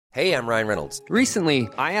Hey, I'm Ryan Reynolds. Recently,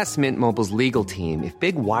 I asked Mint Mobile's legal team if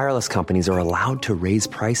big wireless companies are allowed to raise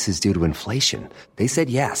prices due to inflation. They said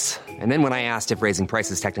yes. And then when I asked if raising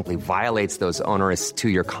prices technically violates those onerous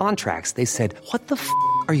two-year contracts, they said, "What the f***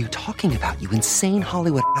 are you talking about, you insane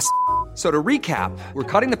Hollywood ass?" So to recap, we're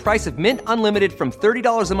cutting the price of Mint Unlimited from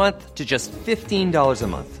 $30 a month to just $15 a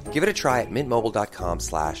month. Give it a try at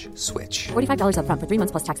mintmobile.com/switch. $45 up front for 3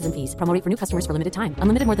 months plus taxes and fees. Promo rate for new customers for limited time.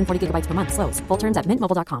 Unlimited more than 40 gigabytes per month. Slows full terms at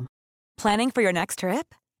mintmobile.com. Planning for your next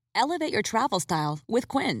trip? Elevate your travel style with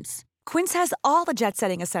Quince. Quince has all the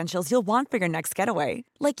jet-setting essentials you'll want for your next getaway,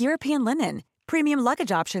 like European linen, premium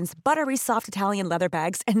luggage options, buttery soft Italian leather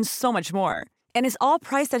bags, and so much more. And is all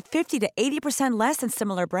priced at 50 to 80% less than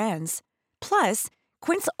similar brands. Plus,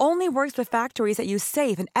 Quince only works with factories that use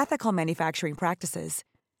safe and ethical manufacturing practices.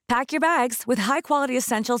 Pack your bags with high-quality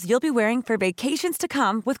essentials you'll be wearing for vacations to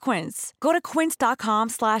come with Quince. Go to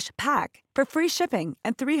quince.com/pack for free shipping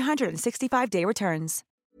and 365-day returns.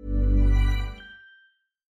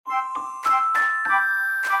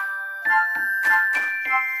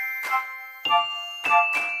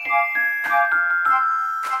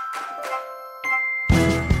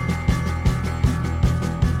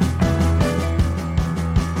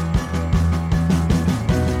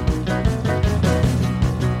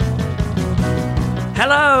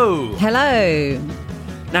 Hello! Hello.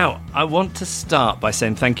 Now, I want to start by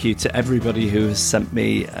saying thank you to everybody who has sent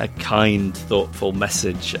me a kind, thoughtful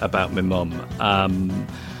message about my mum.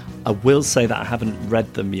 I will say that I haven't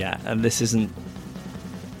read them yet, and this isn't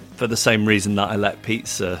for the same reason that I let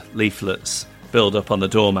pizza leaflets build up on the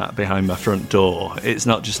doormat behind my front door. It's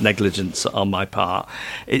not just negligence on my part.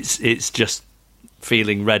 It's just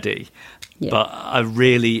feeling ready. Yeah. But I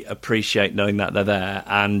really appreciate knowing that they're there,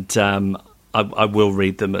 and I will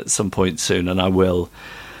read them at some point soon, and I will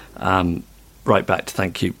write back to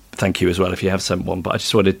thank you as well if you have sent one. But I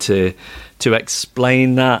just wanted to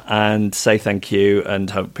explain that and say thank you, and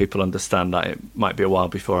hope people understand that it might be a while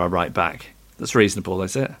before I write back. That's reasonable,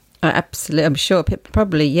 is it? Absolutely, I'm sure.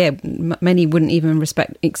 Probably, yeah. Many wouldn't even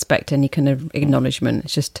expect any kind of acknowledgement.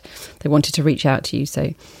 It's just they wanted to reach out to you,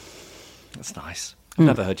 so that's nice. I've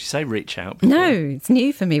never heard you say reach out before. No, it's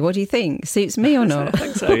new for me. What do you think? Suits me or not? I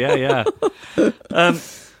think so, yeah.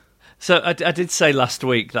 So I did say last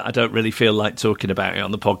week that I don't really feel like talking about it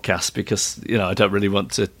on the podcast because, I don't really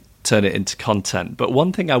want to turn it into content. But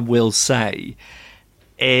one thing I will say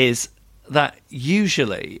is that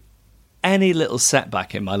usually any little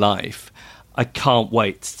setback in my life, I can't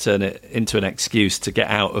wait to turn it into an excuse to get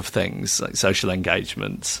out of things like social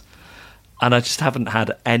engagements. And I just haven't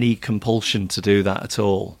had any compulsion to do that at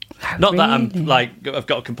all. Not that I'm I've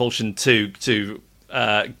got a compulsion to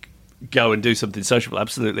go and do something sociable.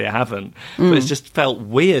 Absolutely, I haven't. But it's just felt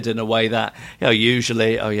weird in a way that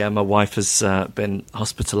usually, my wife has been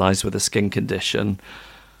hospitalised with a skin condition.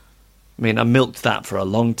 I mean, I milked that for a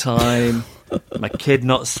long time. My kid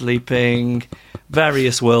not sleeping,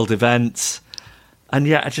 various world events, and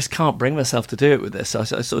yet I just can't bring myself to do it with this. I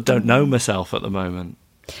sort of don't know myself at the moment.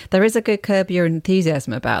 There is a good Curb Your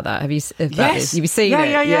Enthusiasm about that. Have you? Yes. You've seen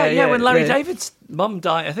it? Yeah. When Larry David's mum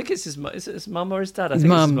died, I think it's his mum. Is it his mum or his dad? I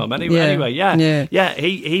think it's his mum. Anyway,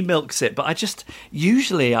 he milks it. But I just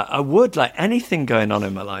usually I would like anything going on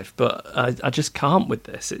in my life, but I just can't with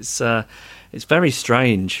this. It's very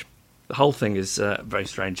strange. The whole thing is very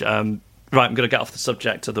strange. Right, I'm going to get off the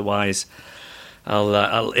subject, otherwise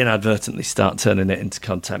I'll inadvertently start turning it into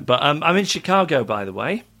content. But I'm in Chicago, by the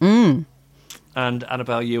way. And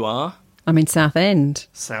Annabelle, you are? I'm in Southend.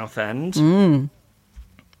 Southend.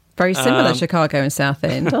 Very similar, Chicago and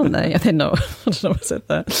Southend, aren't they? They're not. I don't know why I said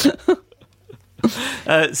that.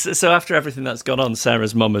 So after everything that's gone on,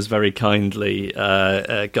 Sarah's mum has very kindly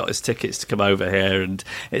got us tickets to come over here, and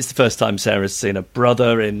it's the first time Sarah's seen a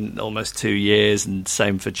brother in almost 2 years, and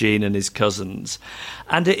same for Gene and his cousins.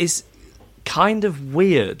 And it is kind of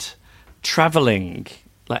weird travelling,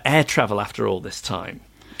 like air travel after all this time.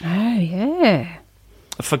 Oh, yeah.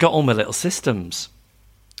 I forgot all my little systems.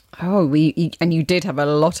 Oh, and you did have a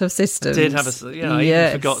lot of systems. I did have I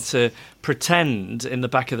even forgot to pretend in the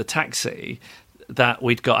back of the taxi that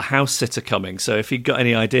we'd got a house sitter coming. So if he'd got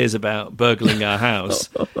any ideas about burgling our house,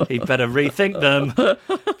 he'd better rethink them.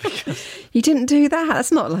 You didn't do that.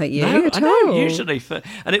 That's not like you at all. I know, usually.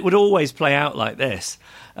 And it would always play out like this.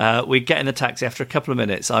 We'd get in the taxi. After a couple of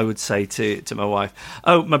minutes, I would say to my wife,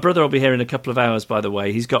 "Oh, my brother will be here in a couple of hours, by the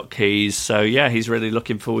way. He's got keys. So, yeah, he's really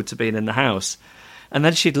looking forward to being in the house." And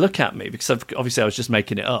then she'd look at me, because obviously I was just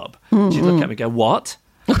making it up. Mm-hmm. She'd look at me and go, "What?"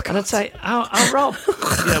 Oh, and I'd say, "Oh, Rob,"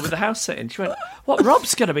 with the house sitting. She went, "What,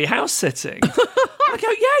 Rob's going to be house sitting?" I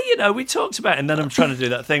go, yeah, we talked about it. And then I'm trying to do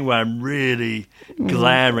that thing where I'm really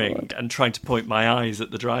glaring and trying to point my eyes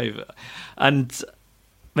at the driver. And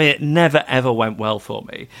I mean, it never, ever went well for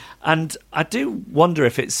me. And I do wonder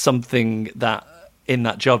if it's something that in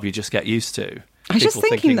that job you just get used to. I was just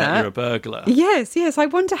thinking that you're a burglar. Yes. I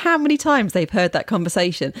wonder how many times they've heard that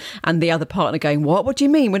conversation and the other partner going, what do you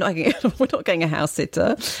mean? We're not getting a house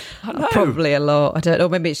sitter. Probably a lot. I don't know.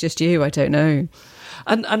 Maybe it's just you. I don't know.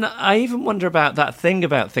 And I even wonder about that thing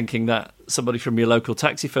about thinking that somebody from your local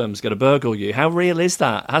taxi firm is going to burgle you. How real is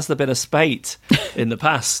that? Has there been a spate in the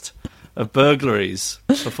past of burglaries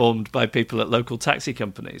performed by people at local taxi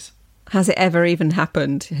companies? Has it ever even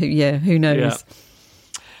happened? Who knows?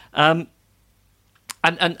 Yeah.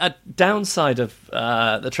 And a downside of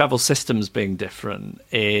the travel systems being different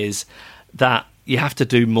is that you have to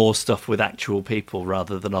do more stuff with actual people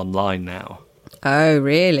rather than online now. Oh,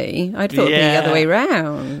 really? I'd thought it'd be the other way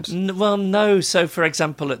round. Well, no. So, for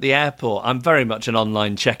example, at the airport, I'm very much an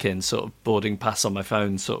online check-in, sort of boarding pass on my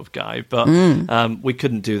phone sort of guy. But we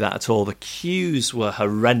couldn't do that at all. The queues were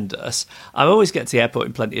horrendous. I always get to the airport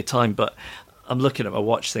in plenty of time, but I'm looking at my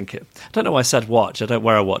watch thinking, I don't know why I said watch. I don't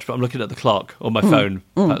wear a watch, but I'm looking at the clock or my phone,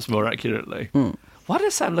 perhaps more accurately. Why did I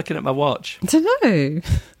say I'm looking at my watch? I don't know.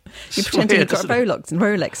 You're pretending you've got a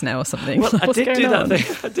Rolex now or something. Well, I did do that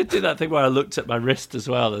thing. I did do that thing where I looked at my wrist as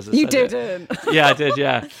well. You didn't. Yeah, I did.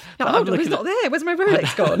 Yeah. Now, hold on, it's not there. Where's my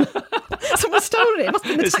Rolex gone? Someone's stolen it. It must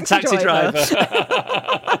have been the taxi driver.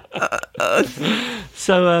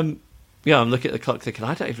 So, I'm looking at the clock thinking,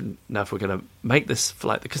 I don't even know if we're going to make this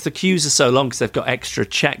flight because the queues are so long because they've got extra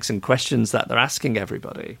checks and questions that they're asking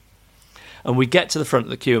everybody. And we get to the front of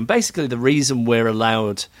the queue, and basically the reason we're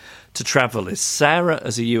allowed to travel is Sarah,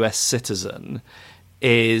 as a US citizen,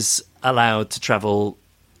 is allowed to travel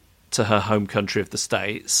to her home country of the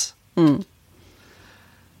States. And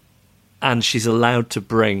she's allowed to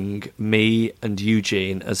bring me and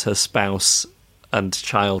Eugene as her spouse and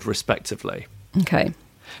child, respectively. Okay.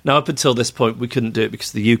 Now, up until this point, we couldn't do it because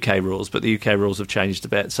of the UK rules, but the UK rules have changed a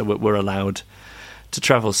bit, so we're allowed to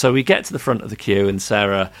travel. So we get to the front of the queue, and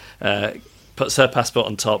Sarah puts her passport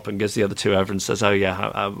on top and gives the other two over and says,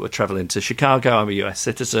 we're travelling to Chicago, I'm a US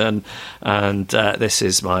citizen, and this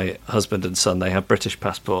is my husband and son, they have British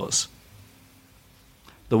passports.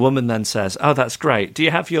 The woman then says, oh, that's great, do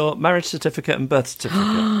you have your marriage certificate and birth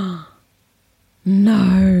certificate?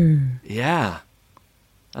 No. Yeah.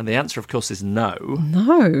 And the answer, of course, is no.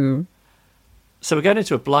 No. So we're going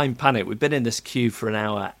into a blind panic. We've been in this queue for an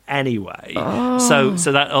hour anyway. So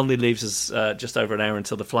that only leaves us just over an hour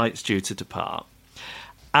until the flight's due to depart.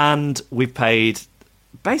 And we've paid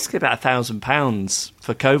basically about £1,000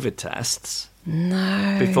 for COVID tests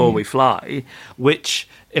before we fly, which,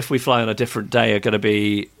 if we fly on a different day, are going to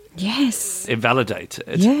be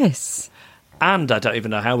invalidated. Yes. And I don't even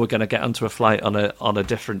know how we're going to get onto a flight on a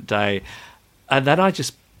different day. And then I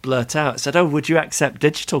just blurt out, said, oh, would you accept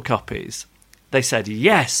digital copies? They said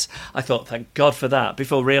yes. I thought, thank God for that,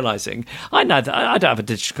 before realising I don't have a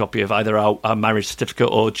digital copy of either our marriage certificate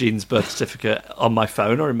or Jean's birth certificate on my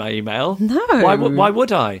phone or in my email. No. Why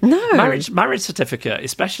would I? No. Marriage certificate,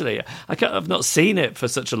 especially. I've not seen it for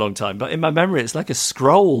such a long time, but in my memory, it's like a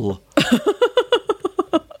scroll.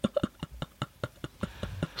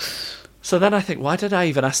 So then I think, why did I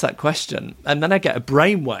even ask that question? And then I get a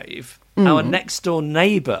brainwave. Our next door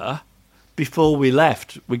neighbour, before we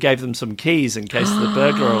left, we gave them some keys in case the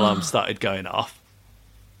burglar alarm started going off.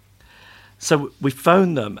 So we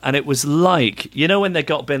phoned them, and it was like, you know when they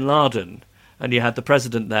got Bin Laden and you had the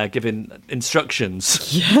president there giving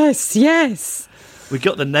instructions? Yes. We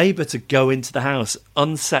got the neighbour to go into the house,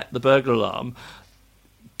 unset the burglar alarm,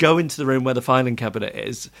 go into the room where the filing cabinet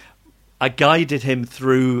is. I guided him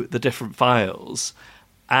through the different files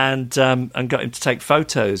and got him to take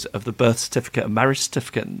photos of the birth certificate and marriage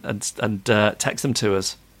certificate and text them to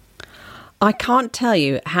us. I can't tell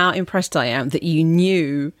you how impressed I am that you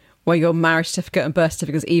knew where your marriage certificate and birth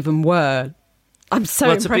certificates even were. I'm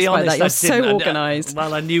so impressed by that. You're so organised.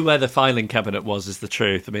 Well, I knew where the filing cabinet was, is the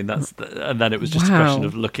truth. I mean, and then it was just a question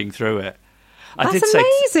of looking through it. That's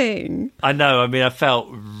amazing. I know. I mean, I felt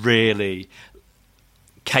really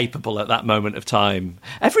capable at that moment of time.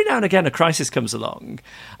 Every now and again a crisis comes along,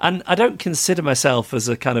 and I don't consider myself as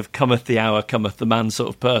a kind of cometh the hour, cometh the man sort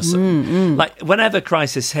of person. Like, whenever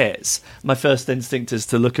crisis hits, my first instinct is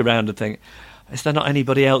to look around and think, is there not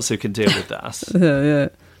anybody else who can deal with that? Yeah.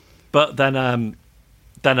 But then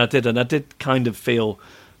I did, and I did kind of feel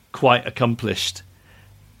quite accomplished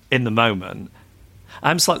in the moment.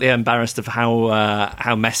 I'm slightly embarrassed of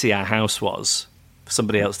how messy our house was for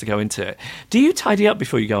somebody else to go into it. Do you tidy up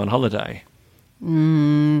before you go on holiday?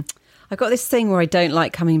 I I've got this thing where I don't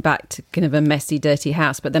like coming back to kind of a messy, dirty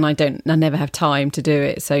house, but then I never have time to do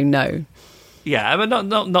it, so no. Yeah, I mean,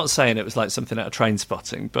 not saying it was like something out of Train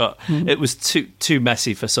Spotting, but it was too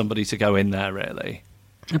messy for somebody to go in there, really.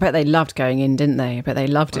 I bet they loved going in, didn't they? I bet they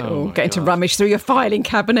loved it all. Getting to rummage through your filing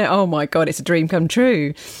cabinet. Oh, my God, it's a dream come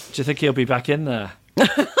true. Do you think he'll be back in there?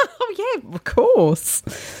 Oh, yeah, of course.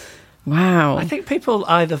 Wow. I think people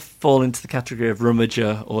either fall into the category of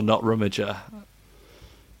rummager or not rummager.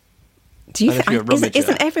 Do you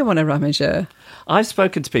isn't everyone a rummager? I've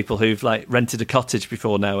spoken to people who've like rented a cottage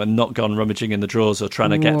before now and not gone rummaging in the drawers or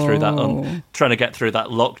trying to get through that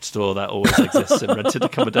locked door that always exists in rented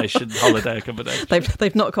accommodation, holiday accommodation.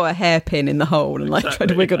 They've not got a hairpin in the hole and like trying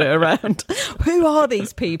to wiggle it around. Who are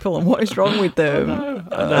these people and what is wrong with them?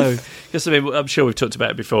 I know. Because I mean, I'm sure we've talked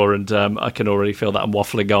about it before, and I can already feel that I'm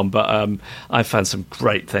waffling on. But I've found some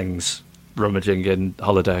great things rummaging in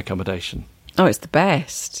holiday accommodation. Oh, it's the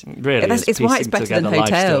best. It really is. It's why it's better than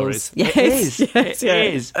hotels. Yes, it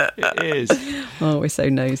is. Oh, we're so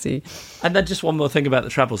nosy. And then just one more thing about the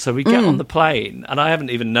travel. So we get on the plane, and I haven't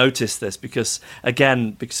even noticed this because of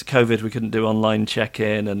COVID, we couldn't do online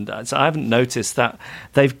check-in. And so I haven't noticed that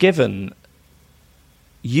they've given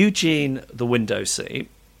Eugene the window seat,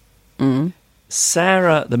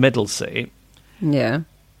 Sarah the middle seat. Yeah.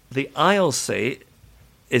 The aisle seat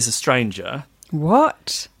is a stranger.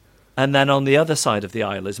 What? And then on the other side of the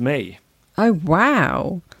aisle is me. Oh,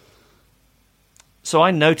 wow. So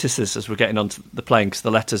I notice this as we're getting onto the plane because the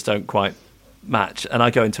letters don't quite match. And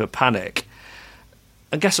I go into a panic.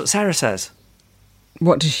 And guess what Sarah says?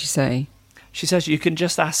 What does she say? She says, you can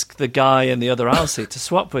just ask the guy in the other aisle seat to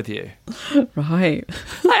swap with you. Right.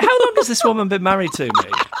 Like, how long has this woman been married to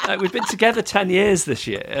me? Like, we've been together 10 years this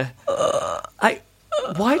year.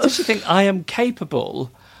 Why does she think I am capable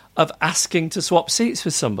of asking to swap seats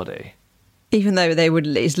with somebody? Even though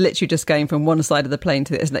it's literally just going from one side of the plane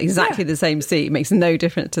to exactly the same seat. It makes no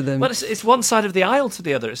difference to them. Well, it's one side of the aisle to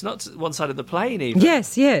the other. It's not one side of the plane even.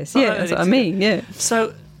 Yes, that's what I mean, yeah.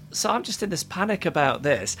 So I'm just in this panic about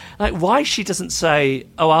this. Like, why she doesn't say,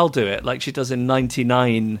 oh, I'll do it, like she does in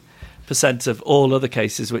 99% of all other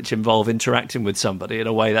cases which involve interacting with somebody in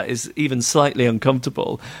a way that is even slightly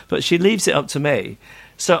uncomfortable. But she leaves it up to me.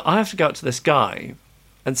 So I have to go up to this guy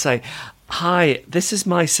and say, hi, this is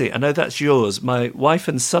my seat. I know that's yours. My wife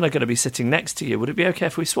and son are going to be sitting next to you. Would it be okay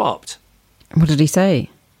if we swapped? What did he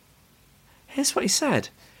say? Here's what he said.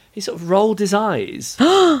 He sort of rolled his eyes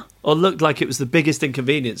or looked like it was the biggest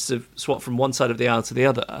inconvenience to swap from one side of the aisle to the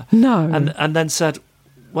other. No. And then said,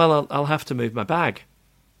 well, I'll have to move my bag.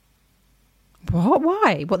 What?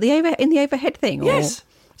 Why? What, in the overhead thing? Or? Yes.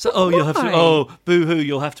 So, you'll have to, boo-hoo,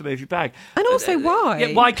 you'll have to move your bag. And also, why?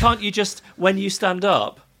 Yeah, why can't you just, when you stand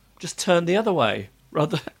up, just turn the other way?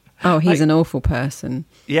 Rather. Oh, he's an awful person.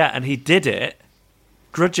 Yeah, and he did it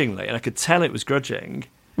grudgingly, and I could tell it was grudging.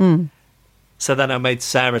 So then I made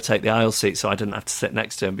Sarah take the aisle seat so I didn't have to sit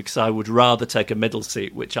next to him, because I would rather take a middle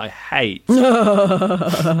seat, which I hate,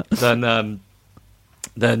 than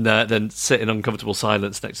sit in uncomfortable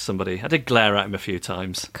silence next to somebody. I did glare at him a few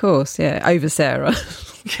times. Of course, yeah, over Sarah.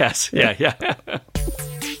 Yes, yeah.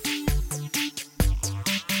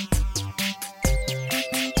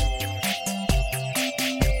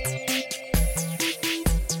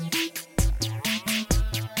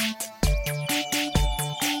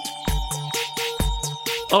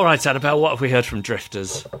 All right, Annabelle, what have we heard from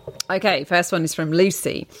Drifters? Okay, first one is from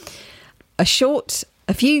Lucy. A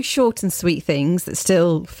few short and sweet things that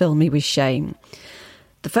still fill me with shame.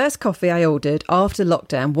 The first coffee I ordered after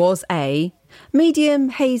lockdown was a medium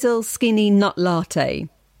hazel skinny nut latte.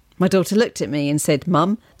 My daughter looked at me and said,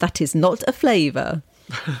 Mum, that is not a flavour.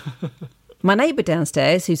 My neighbour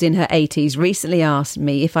downstairs, who's in her 80s, recently asked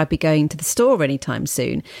me if I'd be going to the store anytime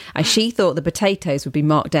soon, as she thought the potatoes would be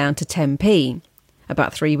marked down to 10p.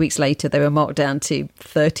 About 3 weeks later, they were marked down to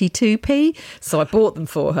 32p, so I bought them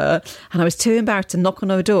for her, and I was too embarrassed to knock on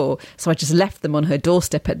her door, so I just left them on her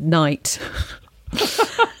doorstep at night.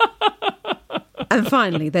 And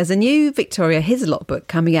finally, there's a new Victoria Hislop book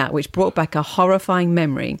coming out which brought back a horrifying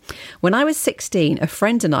memory. When I was 16, a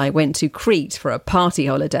friend and I went to Crete for a party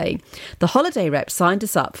holiday. The holiday rep signed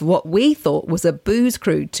us up for what we thought was a booze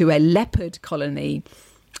cruise to a leopard colony.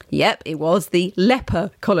 Yep, it was the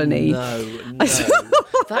leper colony. No,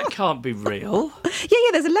 that can't be real.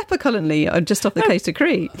 Yeah, there's a leper colony just off the coast of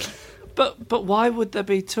Crete. But why would there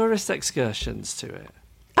be tourist excursions to it?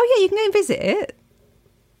 Oh, yeah, you can go and visit it.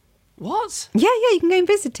 What? Yeah, you can go and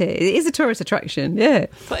visit it. It is a tourist attraction, yeah.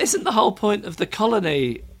 But isn't the whole point of the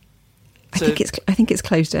colony... I think it's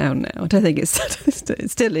closed down now. I don't think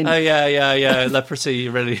it's still in... Oh, yeah. Leprosy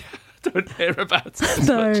really don't hear about it as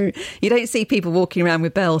No, much. you don't see people walking around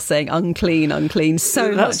with bells saying unclean, unclean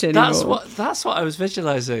so much anymore. That's what I was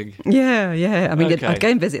visualising. Yeah. I mean, Okay. I'd go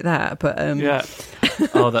and visit that, but Yeah.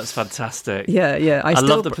 Oh, that's fantastic. yeah. I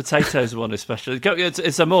love the potatoes one especially.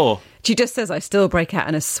 Is there more? She just says I still break out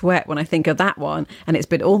in a sweat when I think of that one, and it's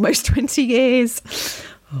been almost 20 years.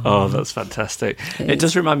 Oh, that's fantastic. It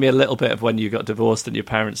does remind me a little bit of when you got divorced and your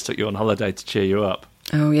parents took you on holiday to cheer you up.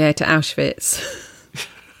 Oh yeah, to Auschwitz.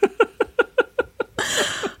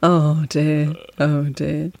 Oh dear.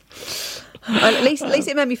 At least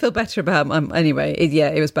it made me feel better about anyway.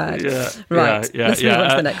 It was bad. Right. Let's move on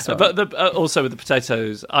to the next one. But also with the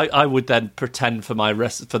potatoes, I would then pretend for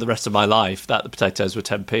the rest of my life that the potatoes were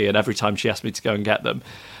 10p, and every time she asked me to go and get them,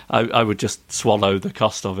 I would just swallow the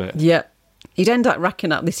cost of it. Yeah. You'd end up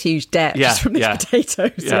racking up this huge debt just from these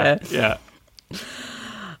potatoes. Yeah.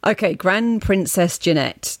 Okay, Grand Princess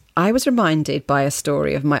Jeanette. I was reminded by a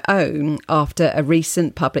story of my own after a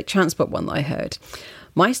recent public transport one that I heard.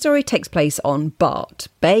 My story takes place on BART,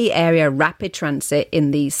 Bay Area Rapid Transit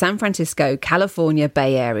in the San Francisco, California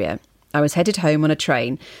Bay Area. I was headed home on a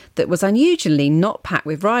train that was unusually not packed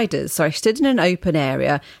with riders, so I stood in an open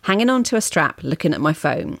area, hanging onto a strap, looking at my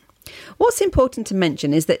phone. What's important to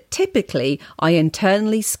mention is that typically I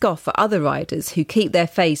internally scoff at other riders who keep their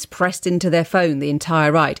face pressed into their phone the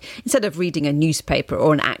entire ride instead of reading a newspaper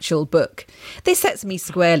or an actual book. This sets me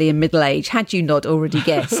squarely in middle age, had you not already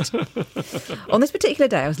guessed. On this particular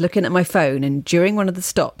day, I was looking at my phone, and during one of the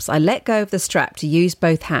stops, I let go of the strap to use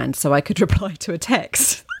both hands so I could reply to a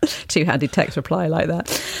text. Two-handed text reply like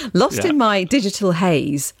that. Lost in my digital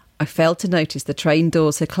haze, I failed to notice the train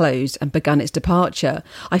doors had closed and begun its departure.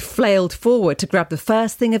 I flailed forward to grab the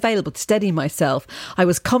first thing available to steady myself. I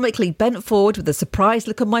was comically bent forward with a surprised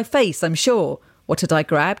look on my face, I'm sure. What had I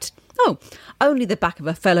grabbed? Oh, only the back of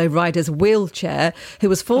a fellow rider's wheelchair, who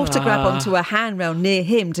was forced to grab onto a handrail near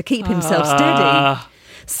him to keep himself steady.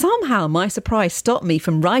 Somehow my surprise stopped me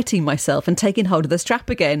from righting myself and taking hold of the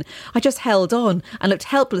strap again. I just held on and looked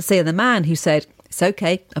helplessly at the man, who said, "It's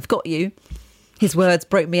okay, I've got you." His words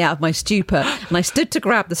broke me out of my stupor, and I stood to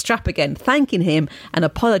grab the strap again, thanking him and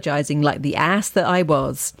apologising like the ass that I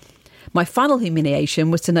was. My final humiliation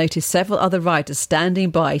was to notice several other riders standing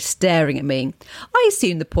by, staring at me. I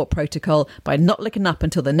assumed the port protocol by not looking up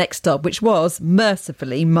until the next stop, which was,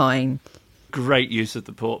 mercifully, mine. Great use of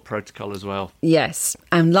the port protocol as well. Yes,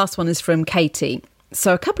 and last one is from Katie.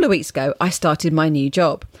 So a couple of weeks ago, I started my new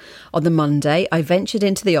job. On the Monday, I ventured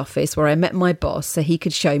into the office where I met my boss so he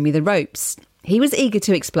could show me the ropes. He was eager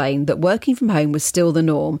to explain that working from home was still the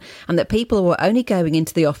norm and that people were only going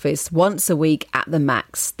into the office once a week at the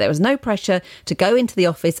max. There was no pressure to go into the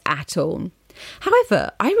office at all.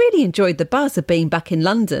 However, I really enjoyed the buzz of being back in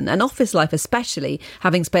London and office life especially,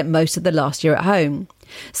 having spent most of the last year at home.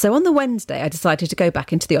 So on the Wednesday, I decided to go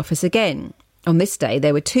back into the office again. On this day,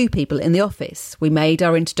 there were 2 people in the office. We made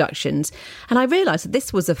our introductions, and I realised that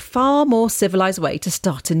this was a far more civilised way to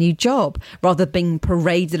start a new job, rather than being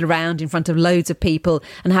paraded around in front of loads of people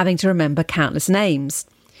and having to remember countless names.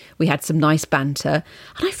 We had some nice banter,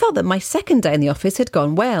 and I felt that my second day in the office had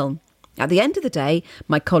gone well. At the end of the day,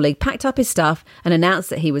 my colleague packed up his stuff and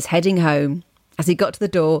announced that he was heading home. As he got to the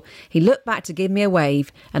door, he looked back to give me a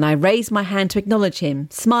wave, and I raised my hand to acknowledge him,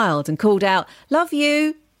 smiled and called out, "Love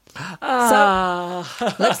you!" So,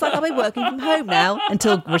 looks like I'll be working from home now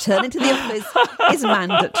until returning to the office is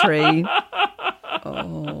mandatory.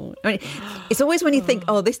 Oh, I mean, it's always when you think,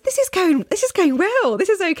 "Oh, this is going well. This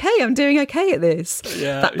is okay. I'm doing okay at this."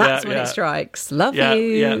 That's when it strikes. Love you.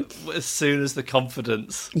 Yeah. As soon as the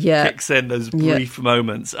confidence kicks in, those brief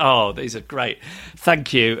moments. Oh, these are great.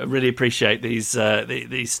 Thank you. I really appreciate these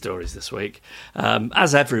stories this week,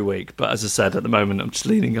 as every week. But as I said, at the moment, I'm just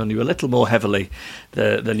leaning on you a little more heavily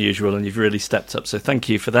than usual, and you've really stepped up. So thank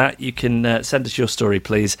you for that. You can send us your story,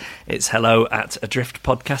 please. It's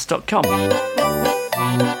hello@adriftpodcast.com.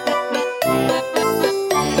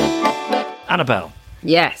 Annabelle.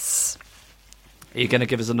 Yes. Are you going to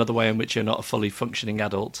give us another way in which you're not a fully functioning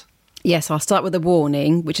adult? Yes, I'll start with a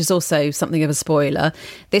warning, which is also something of a spoiler.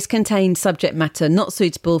 This contains subject matter not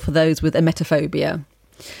suitable for those with emetophobia.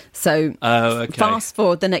 So fast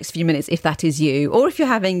forward the next few minutes if that is you, or if you're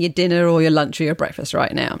having your dinner or your lunch or your breakfast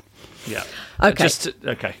right now. Yeah. Okay.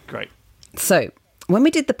 Okay, great. So when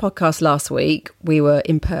we did the podcast last week, we were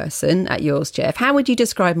in person at yours, Jeff. How would you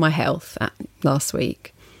describe my health last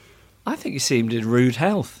week? I think you seemed in rude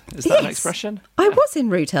health. Is that an expression? I was in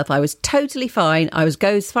rude health. I was totally fine. I was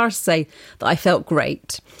go as far as to say that I felt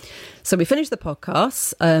great. So we finished the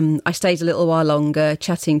podcast. I stayed a little while longer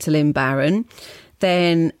chatting to Lynn Barron.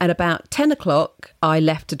 Then at about 10 o'clock, I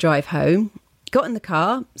left to drive home. Got in the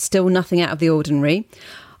car, still nothing out of the ordinary.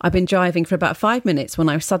 I've been driving for about 5 minutes when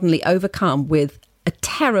I was suddenly overcome with a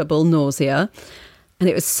terrible nausea. And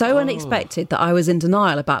it was so unexpected that I was in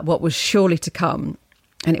denial about what was surely to come.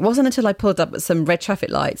 And it wasn't until I pulled up at some red traffic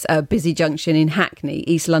lights at a busy junction in Hackney,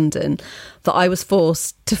 East London, that I was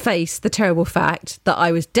forced to face the terrible fact that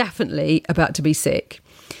I was definitely about to be sick.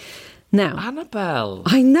 Now, Annabelle.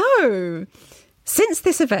 I know. Since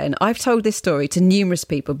this event, I've told this story to numerous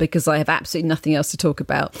people because I have absolutely nothing else to talk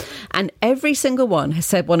about. And every single one has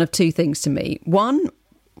said one of two things to me. One,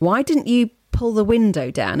 why didn't you pull the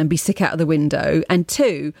window down and be sick out of the window? And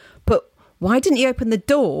two, but why didn't you open the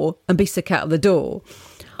door and be sick out of the door?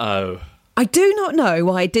 Oh. I do not know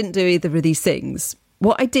why I didn't do either of these things.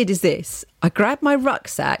 What I did is this. I grabbed my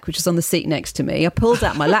rucksack, which was on the seat next to me. I pulled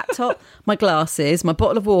out my laptop, my glasses, my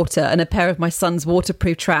bottle of water and a pair of my son's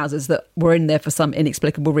waterproof trousers that were in there for some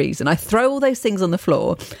inexplicable reason. I throw all those things on the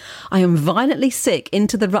floor. I am violently sick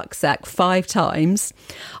into the rucksack 5 times.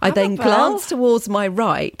 I then glance towards my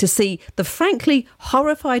right to see the frankly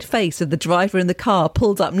horrified face of the driver in the car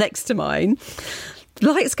pulled up next to mine.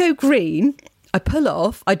 Lights go green. I pull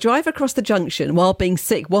off, I drive across the junction while being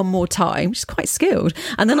sick one more time, which is quite skilled,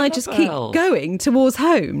 and then I just keep going towards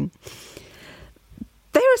home.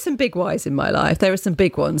 There are some big whys in my life, there are some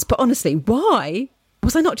big ones, but honestly, why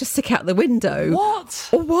was I not just sick out the window? What?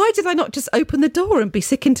 Or why did I not just open the door and be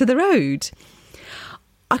sick into the road?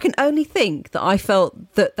 I can only think that I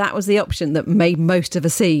felt that that was the option that made most of a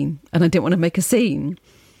scene, and I didn't want to make a scene.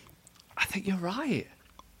 I think you're right.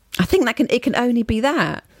 I think it can only be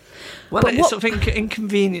that. Well, it sort of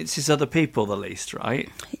inconveniences other people the least, right?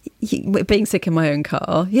 Being sick in my own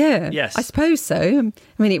car, yeah. Yes. I suppose so. I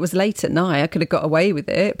mean, it was late at night. I could have got away with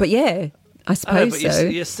it. But yeah, I suppose so.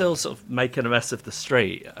 You're still sort of making a mess of the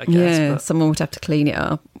street, I guess. Yeah, but someone would have to clean it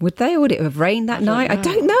up. Would they, or would it have rained that night? I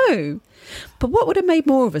don't know. But what would have made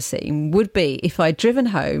more of a scene would be if I'd driven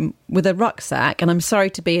home with a rucksack, and I'm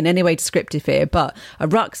sorry to be in any way descriptive here, but a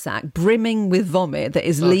rucksack brimming with vomit that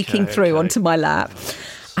is leaking through onto my lap.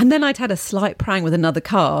 And then I'd had a slight prang with another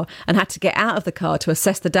car and had to get out of the car to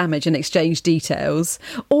assess the damage and exchange details.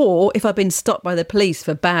 Or if I'd been stopped by the police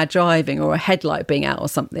for bad driving or a headlight being out or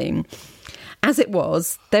something. As it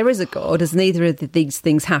was, there is a God, as neither of these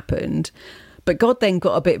things happened. But God then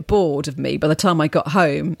got a bit bored of me by the time I got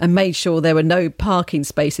home and made sure there were no parking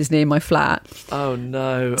spaces near my flat. Oh,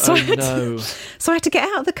 no. So I had to get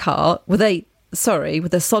out of the car with a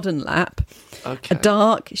sodden lap, a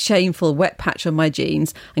dark, shameful, wet patch on my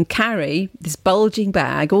jeans, and carry this bulging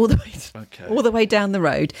bag all the way down the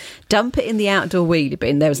road, dump it in the outdoor wheelie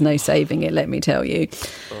bin. There was no saving it, let me tell you.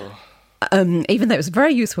 Even though it was a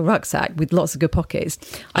very useful rucksack with lots of good pockets.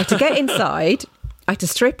 I had to get inside, I had to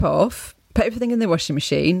strip off, put everything in the washing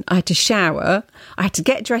machine, I had to shower, I had to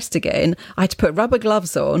get dressed again, I had to put rubber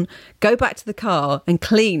gloves on, go back to the car and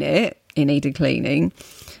clean it. It needed cleaning.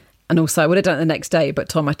 And also I would have done it the next day, but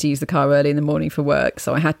Tom had to use the car early in the morning for work,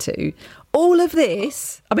 so I had to. All of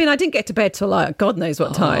this, I mean, I didn't get to bed till like God knows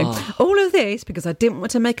what time. All of this because I didn't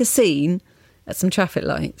want to make a scene at some traffic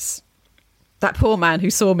lights. That poor man who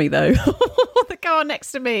saw me, though, the car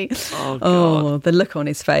next to me. Oh, God. Oh, the look on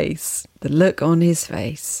his face. The look on his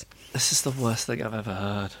face. This is the worst thing I've ever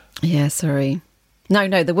heard. Yeah, sorry.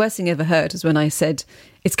 No, the worst thing I ever heard was when I said,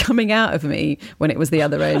 it's coming out of me, when it was the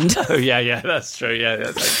other end. Oh, yeah, that's true.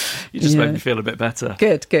 Yeah, you just made me feel a bit better.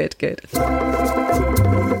 Good.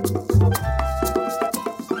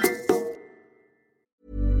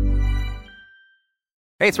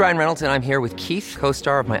 Hey, it's Ryan Reynolds, and I'm here with Keith,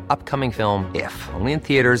 co-star of my upcoming film, If, only in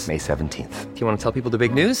theaters May 17th. Do you want to tell people the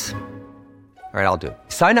big news? All right, I'll do it.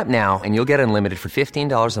 Sign up now and you'll get unlimited for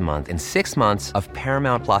 $15 a month and 6 months of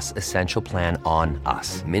Paramount Plus Essential Plan on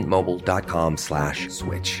us.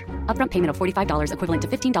 MintMobile.com/switch. Upfront payment of $45 equivalent to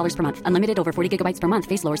 $15 per month. Unlimited over 40 gigabytes per month.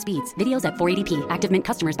 Face lower speeds. Videos at 480p. Active Mint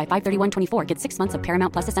customers by 531.24 get 6 months of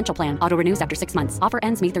Paramount Plus Essential Plan. Auto renews after 6 months. Offer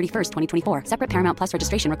ends May 31st, 2024. Separate Paramount Plus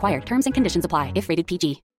registration required. Terms and conditions apply if rated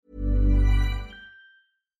PG.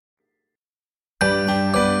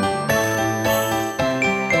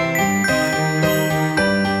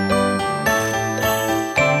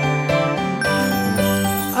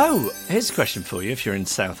 Oh, here's a question for you if you're in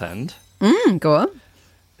Southend. Go on.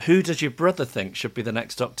 Who does your brother think should be the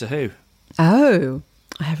next Doctor Who? Oh,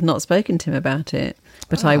 I have not spoken to him about it,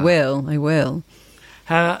 but I will.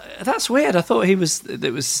 That's weird. I thought it was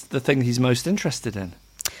the thing he's most interested in.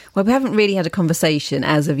 Well, we haven't really had a conversation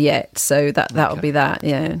as of yet, so that'll be that,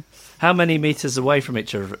 yeah. How many metres away from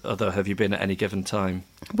each other have you been at any given time?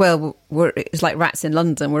 Well, it's like rats in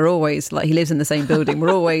London. We're always, like, he lives in the same building. We're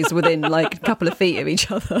always within, like, a couple of feet of each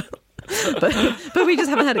other. but we just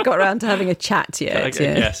haven't got around to having a chat yet. Okay,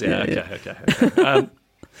 yeah. Yes, yeah, okay.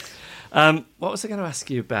 What was I going to ask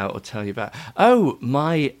you about or tell you about? Oh,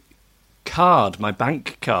 my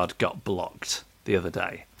bank card got blocked the other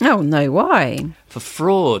day. Oh, no, why? For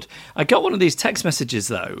fraud. I got one of these text messages,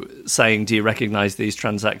 though, saying, do you recognise these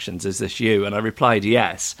transactions? Is this you? And I replied,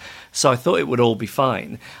 yes. So I thought it would all be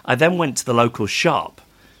fine. I then went to the local shop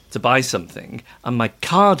to buy something, and my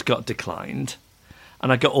card got declined,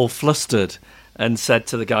 and I got all flustered and said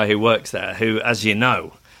to the guy who works there, who, as you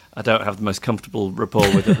know, I don't have the most comfortable rapport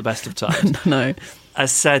with at the best of times. No. I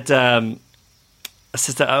said, sorry,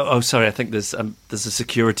 I think there's a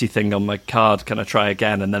security thing on my card. Can I try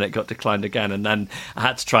again? And then it got declined again. And then I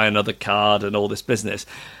had to try another card and all this business.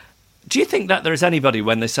 Do you think that there is anybody,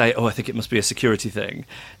 when they say, I think it must be a security thing,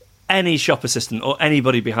 any shop assistant or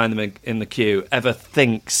anybody behind them in the queue ever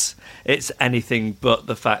thinks it's anything but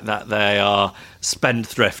the fact that they are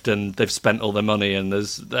spendthrift and they've spent all their money and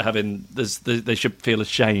they should feel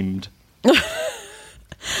ashamed?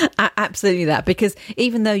 Absolutely that, because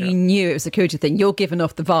even though you knew it was a security thing, you're giving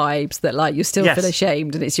off the vibes that like you still feel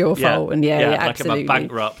ashamed and it's your fault. And like absolutely. I'm a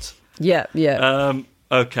bankrupt. Yeah.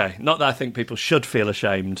 Okay, not that I think people should feel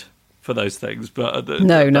ashamed for those things, but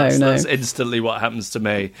that's instantly what happens to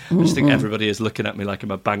me. I just think everybody is looking at me like I'm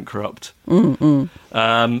a bankrupt. What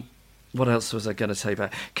else was I going to say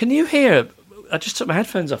about? Can you hear? I just took my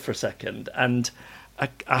headphones off for a second, and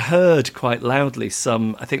I heard quite loudly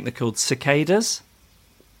some. I think they're called cicadas.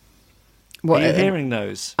 What are you hearing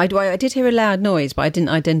those? I did hear a loud noise, but I didn't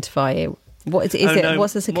identify it. What is it? No,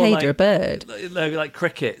 what's a cicada? A bird? They're like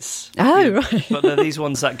crickets. Oh, right. But they're these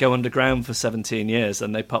ones that go underground for 17 years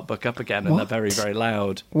and they pop back up again, and they're very, very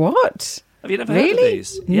loud. What? Have you never heard of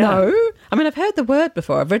these? Yeah. No. I mean, I've heard the word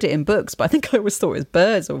before. I've read it in books, but I think I always thought it was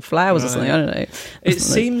birds or flowers or something. I don't know. It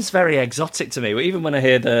seems very exotic to me, even when I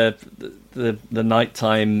hear the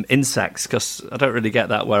nighttime insects, because I don't really get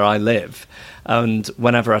that where I live. And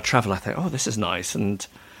whenever I travel, I think, this is nice, and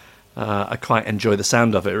I quite enjoy the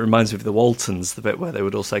sound of it. It reminds me of the Waltons, the bit where they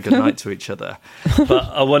would all say goodnight to each other. But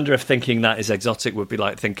I wonder if thinking that is exotic would be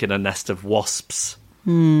like thinking a nest of wasps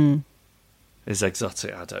is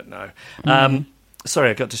exotic. I don't know.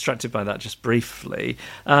 Sorry, I got distracted by that just briefly.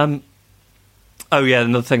 Another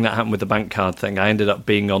thing that happened with the bank card thing, I ended up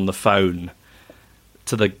being on the phone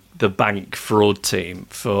to the bank fraud team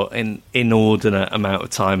for an inordinate amount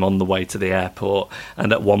of time on the way to the airport,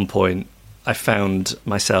 and at one point I found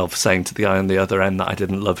myself saying to the guy on the other end that I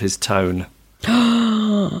didn't love his tone.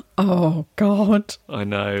 Oh God! I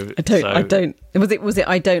know. I don't. Was it?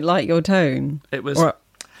 I don't like your tone. It was.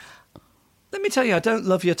 Let me tell you, I don't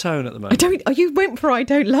love your tone at the moment. You went for I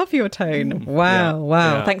don't love your tone. Wow.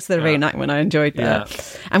 Yeah, Thanks for the reenactment. I enjoyed that.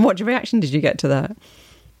 Yeah. And what reaction did you get to that?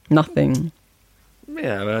 Nothing.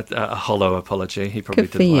 Yeah, a hollow apology. He probably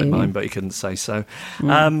didn't like mine, but he couldn't say so.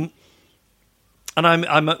 And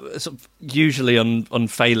I'm sort of usually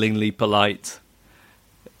unfailingly polite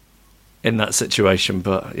in that situation,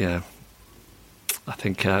 but yeah, I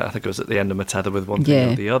think it was at the end of my tether with one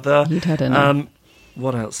thing or the other. You'd had enough.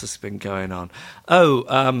 What else has been going on?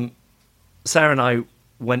 Sarah and I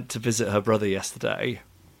went to visit her brother yesterday.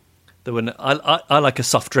 I like a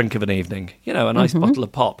soft drink of an evening, a nice bottle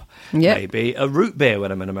of pop, maybe a root beer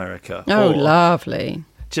when I'm in America. Oh, lovely!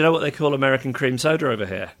 Do you know what they call American cream soda over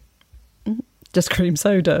here? Just cream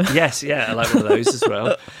soda. Yes, I like one of those as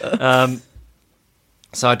well.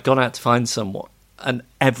 So I'd gone out to find someone, and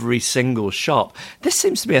every single shop. This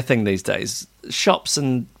seems to be a thing these days. Shops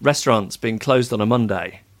and restaurants being closed on a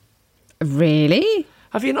Monday. Really?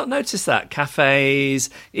 Have you not noticed that? Cafes,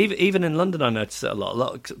 even in London I notice it a lot. A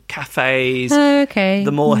lot of cafes,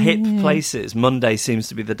 the more hip places, Monday seems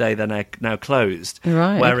to be the day they're now closed.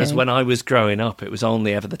 Right. Whereas when I was growing up, it was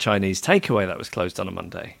only ever the Chinese takeaway that was closed on a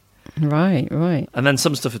Monday. Right. And then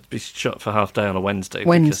some stuff would be shut for half day on a Wednesday.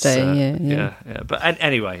 Yeah. But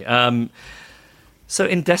anyway, so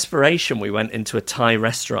in desperation, we went into a Thai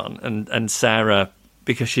restaurant, and Sarah,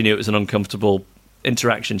 because she knew it was an uncomfortable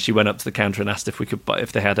interaction, she went up to the counter and asked if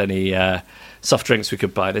they had any soft drinks we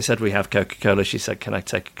could buy. They said, we have Coca-Cola. She said, can I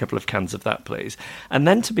take a couple of cans of that, please? And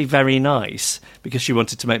then, to be very nice, because she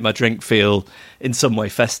wanted to make my drink feel in some way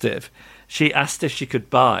festive, she asked if she could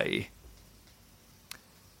buy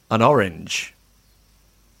an orange.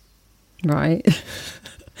 Right.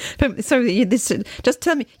 So just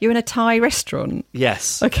tell me, you're in a Thai restaurant?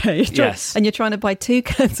 Yes. Okay. Yes. And you're trying to buy 2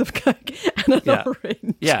 cans of Coke and an Yeah.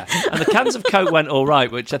 orange. Yeah, and the cans of Coke went all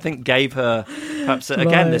right, which I think gave her perhaps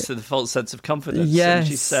again Right. this false sense of confidence. Yes, And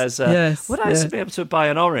she says, yes, "Would I yeah. be able to buy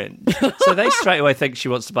an orange?" So they straight away think she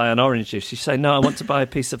wants to buy an orange juice. She say, "No, I want to buy a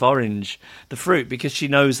piece of orange, the fruit, because she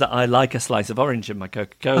knows that I like a slice of orange in my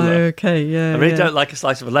Coca-Cola. Okay, yeah. I really yeah. don't like a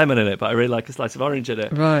slice of a lemon in it, but I really like a slice of orange in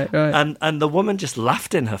it." Right. And the woman just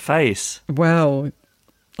laughed in her face. Well,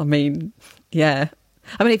 I mean, yeah.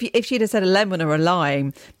 I mean, if she'd have said a lemon or a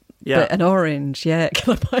lime, Yeah. but an orange, yeah,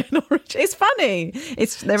 can I buy an orange? It's funny.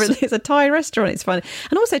 It's a Thai restaurant. It's funny,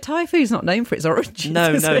 and also Thai food's not known for its oranges.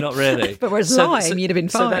 No, is it? not really. But whereas lime, you'd have been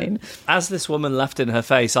fine. Then, as this woman laughed in her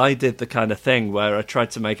face, I did the kind of thing where I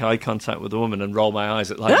tried to make eye contact with the woman and roll my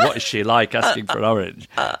eyes at, like, what is she like, asking for an orange?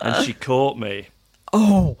 And she caught me.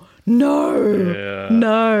 Oh no, Yeah.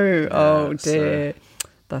 no! Oh so dear,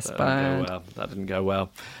 that's That bad. didn't go well. That didn't go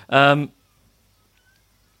well.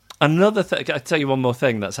 Another thing, I'll tell you one more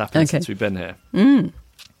thing that's happened Okay. since we've been here.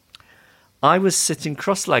 I was sitting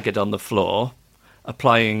cross-legged on the floor,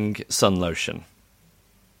 applying sun lotion.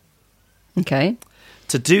 Okay.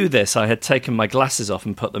 To do this, I had taken my glasses off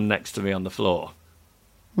and put them next to me on the floor.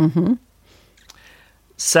 Mm-hmm.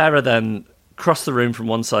 Sarah then crossed the room from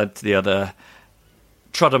one side to the other,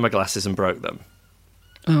 trod on my glasses and broke them.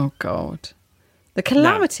 Oh God, the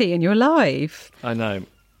calamity in your life. I know.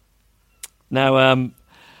 Now,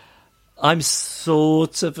 I'm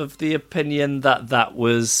sort of the opinion that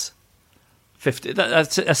was 50. I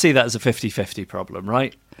see that as a 50-50 problem,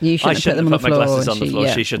 right? You shouldn't I have shouldn't put them have put on my the floor, glasses on the and floor.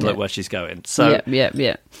 yeah, She should yeah. look where she's going. So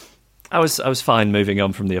yeah. I was fine moving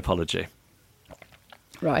on from the apology.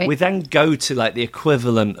 Right. We then go to like the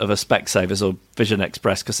equivalent of a Specsavers or Vision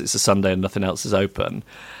Express because it's a Sunday and nothing else is open,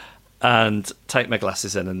 and take my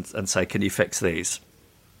glasses in and say, "Can you fix these?"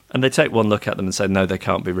 And they take one look at them and say, "No, they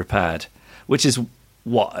can't be repaired," which is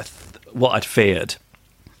what I'd feared.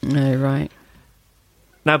 Oh, right.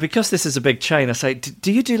 Now, because this is a big chain, I say,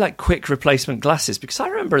 do you do like quick replacement glasses? Because I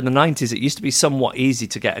remember in the 90s, it used to be somewhat easy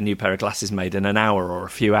to get a new pair of glasses made in an hour or a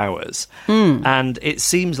few hours. And it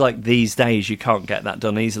seems like these days you can't get that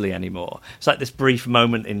done easily anymore. It's like this brief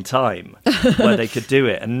moment in time where they could do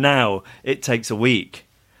it. And now it takes a week.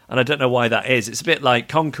 And I don't know why that is. It's a bit like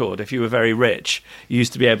Concorde. If you were very rich, you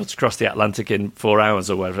used to be able to cross the Atlantic in 4 hours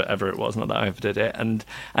or whatever it was. Not that I ever did it. And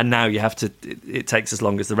now you have to. It takes as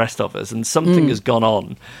long as the rest of us. And something has gone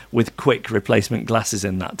on with quick replacement glasses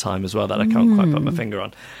in that time as well that I can't quite put my finger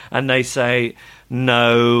on. And they say,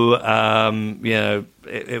 no,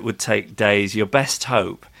 it would take days. Your best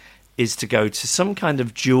hope is to go to some kind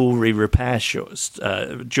of jewellery repair shop.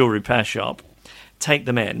 Take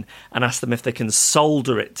them in and ask them if they can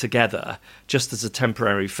solder it together just as a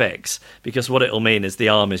temporary fix, because what it'll mean is the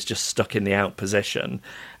arm is just stuck in the out position,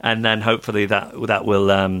 and then hopefully that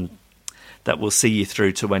will see you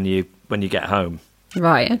through to when you get home.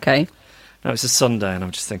 Right, okay. Now it's a Sunday and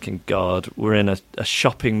I'm just thinking, God, we're in a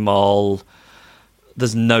shopping mall.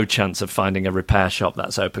 There's no chance of finding a repair shop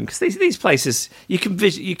that's open, because these places you can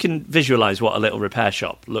visualize what a little repair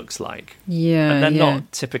shop looks like. Yeah, and they're yeah.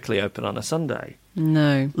 not typically open on a Sunday.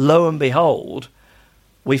 No. Lo and behold,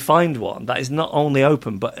 we find one that is not only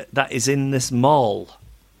open, but that is in this mall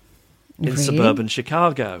in Really? suburban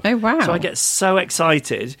Chicago. Oh, wow. So I get so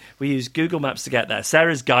excited. We use Google Maps to get there.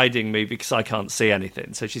 Sarah's guiding me because I can't see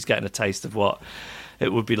anything, so she's getting a taste of what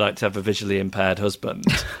it would be like to have a visually impaired husband.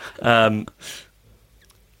 And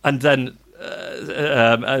then,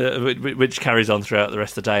 which carries on throughout the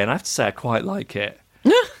rest of the day. And I have to say, I quite like it.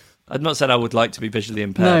 I've not said I would like to be visually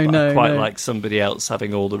impaired, but I quite like somebody else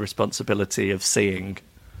having all the responsibility of seeing.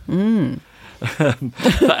 But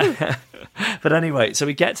anyway, so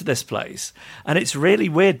we get to this place, and it's really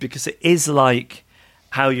weird because it is like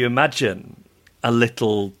how you imagine a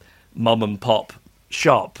little mom and pop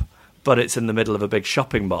shop, but it's in the middle of a big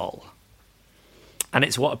shopping mall. And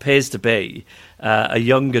it's what appears to be a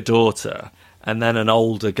younger daughter and then an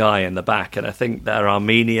older guy in the back. And I think they're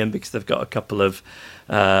Armenian because they've got a couple of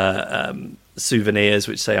souvenirs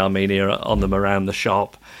which say Armenia on them around the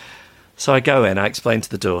shop. So I go in, I explain to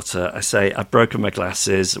the daughter, I say, I've broken my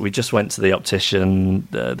glasses. We just went to the optician,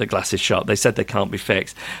 the glasses shop. They said they can't be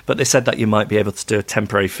fixed, but they said that you might be able to do a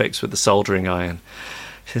temporary fix with the soldering iron.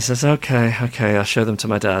 She says, okay, I'll show them to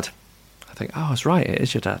my dad. I think, oh, I was right, it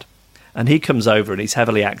is your dad. And he comes over and he's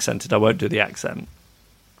heavily accented. I won't do the accent.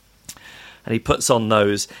 And he puts on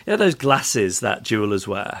those glasses that jewellers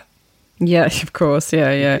wear. Yeah, of course.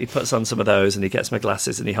 Yeah. He puts on some of those and he gets my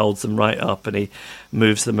glasses and he holds them right up and he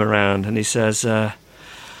moves them around and he says,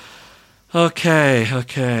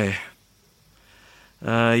 okay.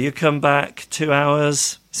 You come back 2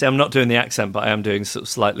 hours. See, I'm not doing the accent, but I am doing sort of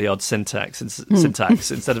slightly odd syntax.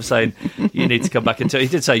 Instead of saying, you need to come back in 2 hours. He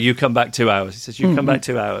did say, you come back 2 hours. He says, you come back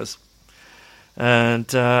 2 hours.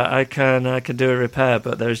 And I can do a repair,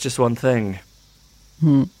 but there's just one thing.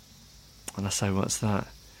 And I say, what's that?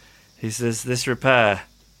 He says, this repair,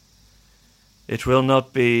 it will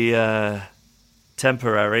not be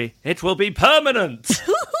temporary. It will be permanent.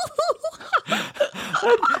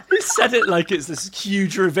 He said it like it's this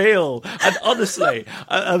huge reveal, and honestly,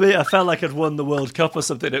 I mean, I felt like I'd won the World Cup or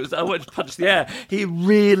something. I went to punch the air. He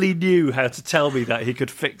really knew how to tell me that he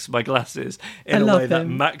could fix my glasses in a way that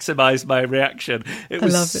maximised my reaction. It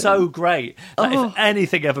was so great that if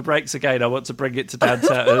anything ever breaks again, I want to bring it to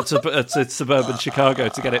downtown, to suburban Chicago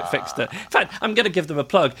to get it fixed. In fact, I'm going to give them a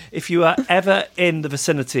plug. If you are ever in the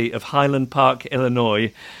vicinity of Highland Park,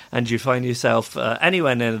 Illinois, and you find yourself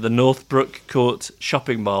anywhere near the Northbrook Court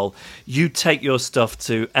shopping mall, you take your stuff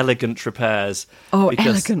to Elegant Repairs. Oh,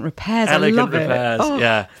 Elegant Repairs. Elegant I love Repairs, it. Oh.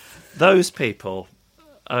 Yeah. Those people,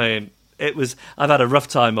 I mean, I've had a rough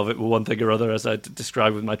time of it with one thing or other, as I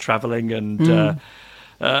described with my travelling, and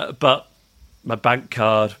but my bank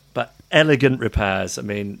card, but Elegant Repairs, I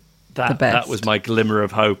mean, that was my glimmer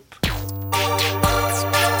of hope.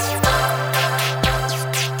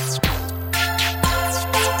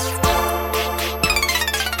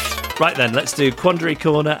 Right then, let's do Quandary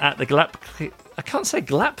Corner at the Glap. I can't say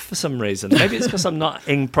Glap for some reason. Maybe it's because I'm not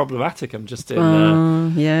in problematic. I'm just in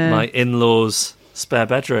my in-laws' spare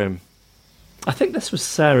bedroom. I think this was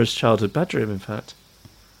Sarah's childhood bedroom, in fact.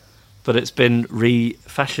 But it's been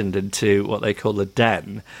refashioned into what they call a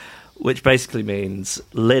den, which basically means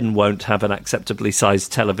Lynn won't have an acceptably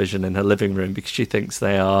sized television in her living room because she thinks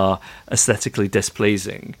they are aesthetically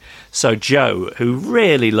displeasing. So Joe, who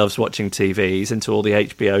really loves watching TV, he's into all the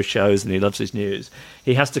HBO shows and he loves his news,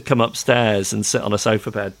 he has to come upstairs and sit on a sofa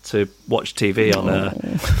bed to watch TV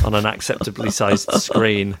on an acceptably sized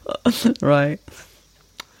screen. Right.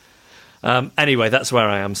 Anyway, that's where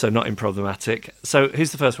I am, so not in problematic. So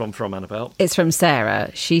who's the first one from, Annabelle? It's from Sarah.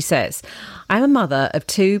 She says, I'm a mother of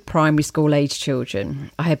 2 primary school age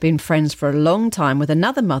children. I have been friends for a long time with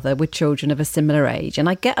another mother with children of a similar age, and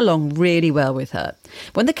I get along really well with her.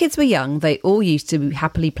 When the kids were young, they all used to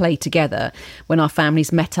happily play together when our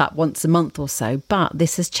families met up once a month or so, but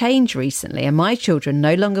this has changed recently, and my children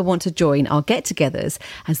no longer want to join our get-togethers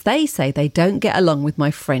as they say they don't get along with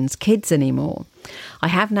my friends' kids anymore. I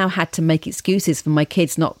have now had to make excuses for my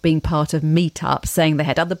kids not being part of meetups, saying they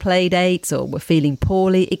had other play dates or were feeling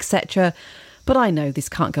poorly, etc. But I know this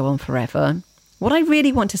can't go on forever. What I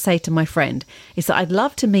really want to say to my friend is that I'd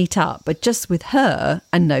love to meet up, but just with her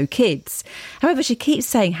and no kids. However, she keeps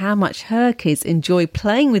saying how much her kids enjoy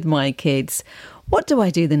playing with my kids. What do I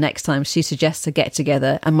do the next time she suggests a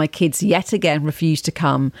get-together and my kids yet again refuse to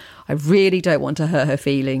come? I really don't want to hurt her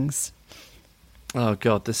feelings. Oh,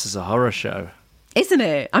 God, this is a horror show. Isn't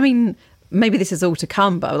it? I mean, maybe this is all to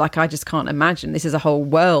come, but I just can't imagine. This is a whole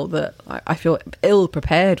world that I feel ill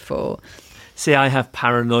prepared for. See, I have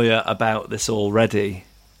paranoia about this already.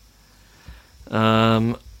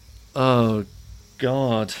 Oh,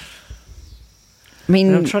 God. I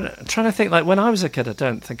mean, I'm trying to think, like, when I was a kid, I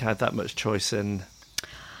don't think I had that much choice in...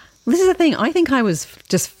 This is the thing. I think I was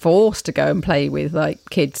just forced to go and play with, like,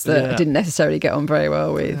 kids that I didn't necessarily get on very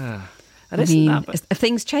well with. Yeah. And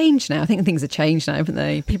things change now. I think things have changed now, haven't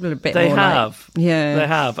they? People are a bit more They have. They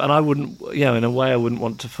have. And I wouldn't, in a way, I wouldn't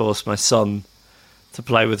want to force my son to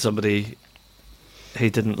play with somebody he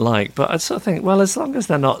didn't like. But I'd sort of think, well, as long as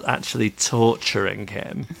they're not actually torturing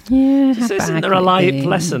him. Yeah. Isn't there a life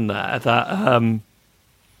lesson there that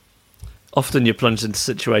often you're plunged into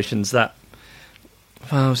situations that,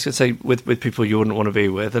 well, I was going to say, with people you wouldn't want to be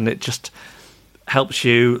with, and it just helps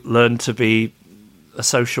you learn to be a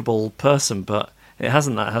sociable person, but it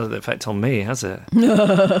hasn't had an effect on me, has it?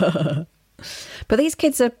 But these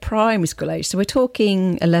kids are primary school age, so we're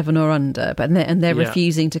talking 11 or under, but they're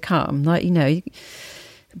refusing to come. Like,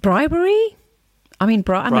 bribery? I mean,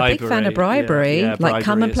 I'm a big fan of bribery. Yeah, like,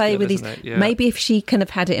 come and play good, with these. Yeah. Maybe if she kind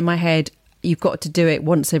of had it in my head, you've got to do it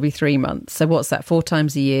once every 3 months. So what's that? 4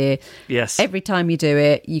 times a year. Yes. Every time you do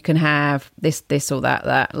it, you can have this or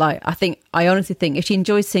that. Like, I honestly think if she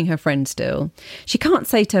enjoys seeing her friends still, she can't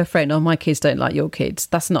say to her friend, "Oh, my kids don't like your kids."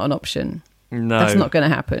 That's not an option. No, that's not going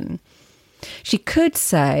to happen. She could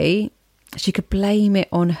blame it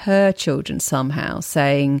on her children somehow,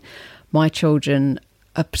 saying, "My children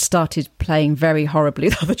started playing very horribly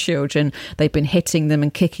with other children. They've been hitting them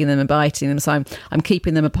and kicking them and biting them. So I'm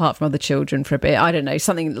keeping them apart from other children for a bit. I don't know,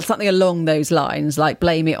 something along those lines, like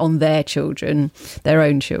blame it on their children, their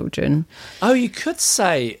own children. Oh, you could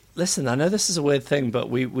say, listen, I know this is a weird thing, but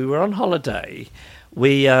we were on holiday.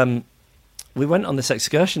 We went on this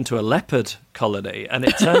excursion to a leopard colony, and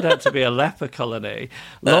it turned out to be a leopard colony.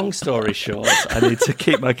 Long story short, I need to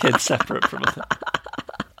keep my kids separate from them.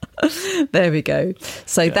 There we go.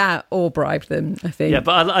 So that or bribe them, I think. Yeah,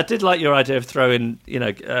 but I did like your idea of throwing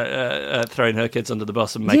throwing her kids under the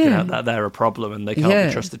bus and making out that they're a problem and they can't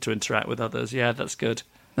be trusted to interact with others. Yeah, that's good.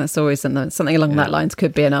 That's always something along that lines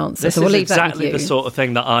could be an answer. This so we'll is leave exactly that with you. the sort of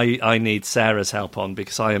thing that I need Sarah's help on,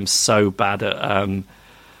 because I am so bad at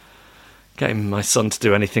getting my son to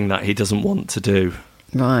do anything that he doesn't want to do.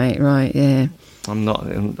 Right, yeah. I'm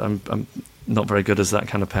not very good as that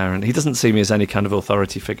kind of parent. He doesn't see me as any kind of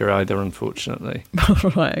authority figure either, unfortunately.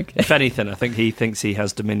 Right, okay. If anything, I think he thinks he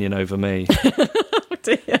has dominion over me. Oh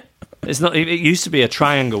dear. It's not. It used to be a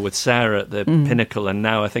triangle with Sarah at the pinnacle, and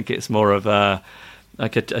now I think it's more of a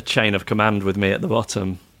chain of command with me at the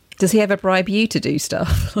bottom. Does he ever bribe you to do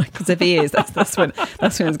stuff? Because if he is, that's when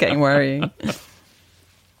it's getting worrying.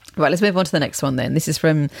 Right, let's move on to the next one then. This is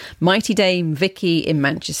from Mighty Dame Vicky in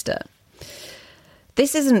Manchester.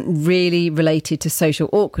 This isn't really related to social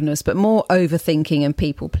awkwardness, but more overthinking and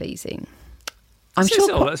people pleasing.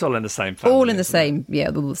 It's all in the same family. All in the same, yeah,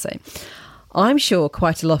 all the same. I'm sure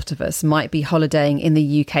quite a lot of us might be holidaying in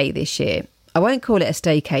the UK this year. I won't call it a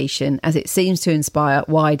staycation, as it seems to inspire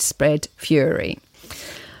widespread fury.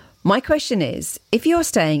 My question is, if you're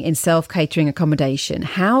staying in self-catering accommodation,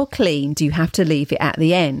 how clean do you have to leave it at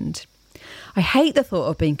the end? I hate the thought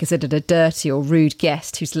of being considered a dirty or rude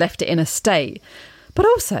guest who's left it in a state. But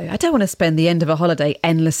also, I don't want to spend the end of a holiday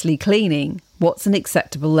endlessly cleaning. What's an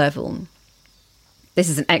acceptable level? This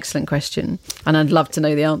is an excellent question, and I'd love to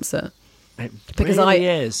know the answer. It really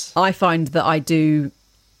is. I find that I do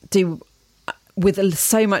with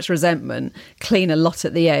so much resentment, clean a lot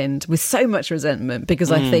at the end with so much resentment, because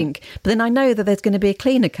I think, but then I know that there's going to be a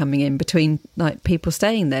cleaner coming in between like people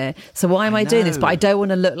staying there. So why am I doing this? But I don't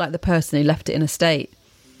want to look like the person who left it in a state.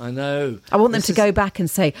 I know. I want them to go back and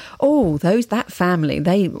say, "Oh, that family,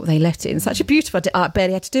 they left it in such a beautiful. I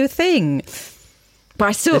barely had to do a thing."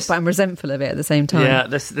 But I'm resentful of it at the same time. Yeah,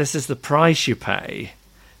 this is the price you pay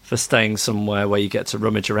for staying somewhere where you get to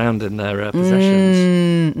rummage around in their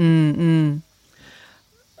possessions.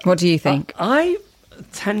 What do you think? I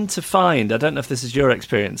tend to find, I don't know if this is your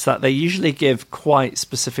experience, that they usually give quite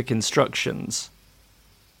specific instructions.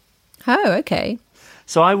 Oh, okay.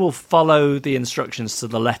 So I will follow the instructions to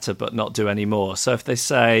the letter but not do any more. So if they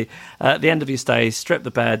say, at the end of your stay, strip the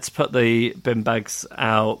beds, put the bin bags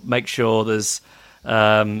out, make sure there's,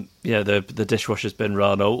 the dishwasher's been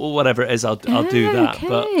run or whatever it is, I'll do that.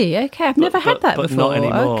 Okay, I've never had that before. But not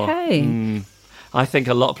anymore. Okay. I think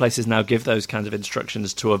a lot of places now give those kinds of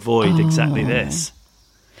instructions to avoid exactly this.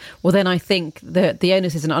 Well, then I think that the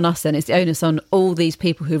onus isn't on us then. It's the onus on all these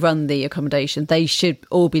people who run the accommodation. They should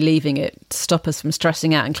all be leaving it to stop us from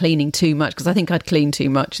stressing out and cleaning too much, because I think I'd clean too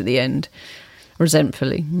much at the end,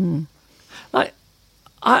 resentfully. Like,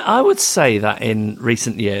 I would say that in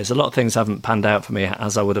recent years, a lot of things haven't panned out for me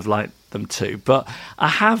as I would have liked them to. But I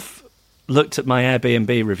have looked at my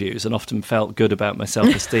Airbnb reviews and often felt good about my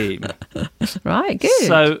self-esteem. Right, good.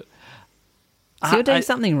 So you're doing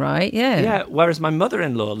something right, yeah. Yeah, whereas my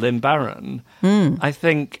mother-in-law, Lynn Barron, I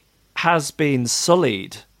think has been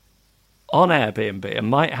sullied on Airbnb and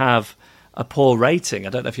might have a poor rating. I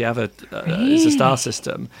don't know if you have it's a star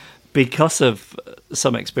system, because of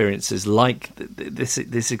some experiences like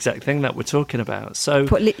this exact thing that we're talking about. So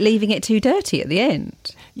leaving it too dirty at the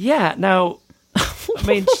end. Yeah, now, I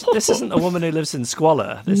mean, this isn't a woman who lives in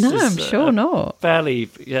squalor. This is I'm sure not.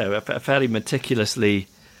 A fairly meticulously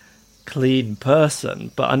clean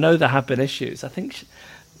person, but I know there have been issues. I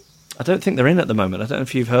don't think they're in at the moment. I don't know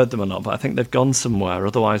if you've heard them or not, but I think they've gone somewhere.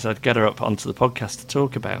 Otherwise, I'd get her up onto the podcast to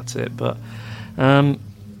talk about it. But,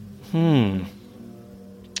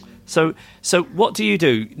 So what do you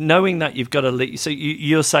do, knowing that you've got to leave? So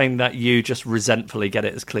you're saying that you just resentfully get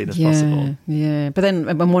it as clean as possible. Yeah, but then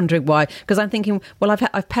I'm wondering why, because I'm thinking, well,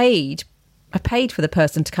 I've paid for the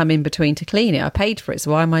person to come in between to clean it. I paid for it,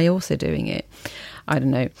 so why am I also doing it? I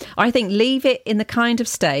don't know. I think leave it in the kind of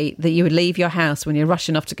state that you would leave your house when you're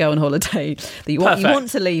rushing off to go on holiday. That you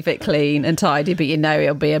want to leave it clean and tidy, but you know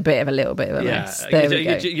it'll be a little bit of a mess. There we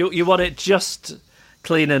go. You want it just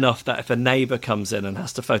clean enough that if a neighbour comes in and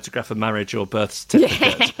has to photograph a marriage or birth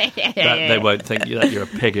certificate, that they won't think that you're a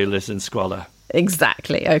pig who lives in squalor.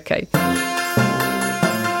 Exactly. Okay.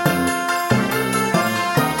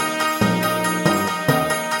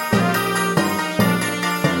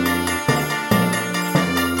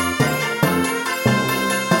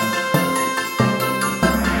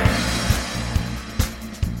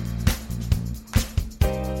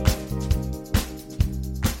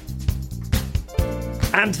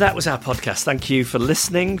 that was our podcast. Thank you for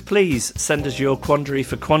listening. Please send us your quandary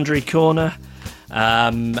for Quandary Corner.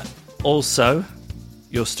 Also,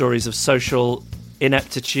 your stories of social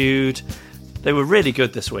ineptitude. They were really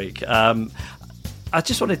good this week. I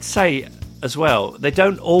just wanted to say as well, they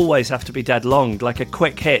don't always have to be dead long. Like a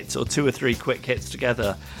quick hit or 2 or 3 quick hits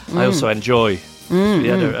together, I also enjoy. We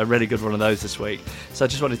had a really good one of those this week. So I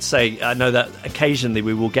just wanted to say, I know that occasionally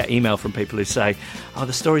we will get email from people who say, oh,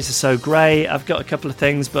 the stories are so great, I've got a couple of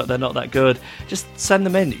things, but they're not that good. Just send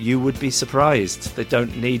them in. You would be surprised. They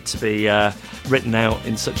don't need to be written out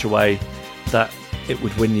in such a way that it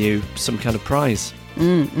would win you some kind of prize.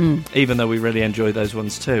 Even though we really enjoy those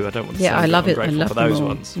ones too. I don't want to say I love it. I grateful love for those them all.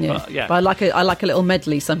 ones. Yeah. But, I like a little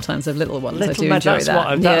medley sometimes of little ones. I do enjoy that's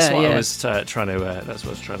that. That's what I was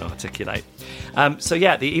trying to articulate. So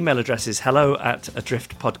the email address is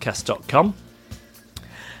hello@adriftpodcast.com.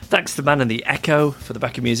 Thanks to Man and the Echo for the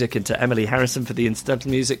backing music, and to Emily Harrison for the incidental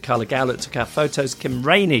music, Carla Gowlett took our photos, Kim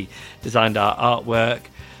Rainey designed our artwork,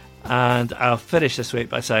 and I'll finish this week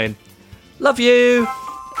by saying, love you!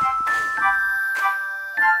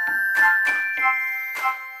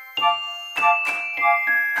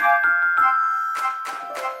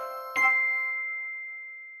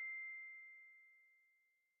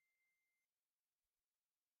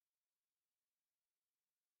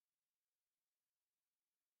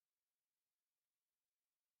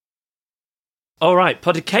 All right,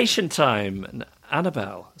 podication time.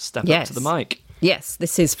 Annabelle, step up to the mic. Yes,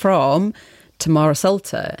 this is from Tamara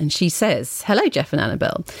Salter, and she says, hello, Jeff and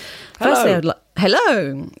Annabelle. Hello.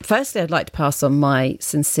 Firstly, I'd like to pass on my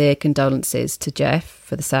sincere condolences to Jeff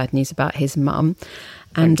for the sad news about his mum.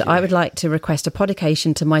 And I would like to request a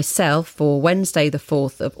podication to myself for Wednesday, the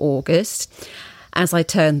 4th of August, as I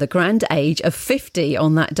turn the grand age of 50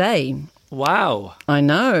 on that day. Wow. I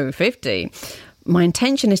know, 50. My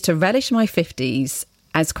intention is to relish my 50s,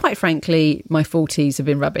 as quite frankly, my 40s have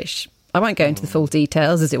been rubbish. I won't go into the full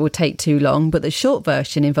details as it will take too long, but the short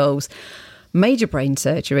version involves major brain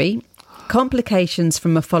surgery, complications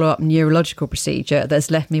from a follow-up neurological procedure that has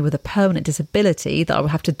left me with a permanent disability that I will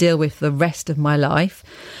have to deal with the rest of my life.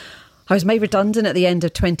 I was made redundant at the end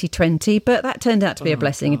of 2020, but that turned out to be a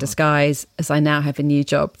blessing in disguise, as I now have a new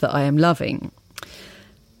job that I am loving.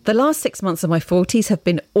 The last 6 months of my 40s have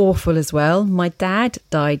been awful as well. My dad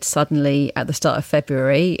died suddenly at the start of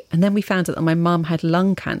February, and then we found out that my mum had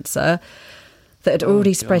lung cancer that had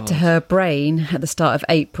already spread to her brain at the start of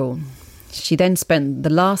April. She then spent the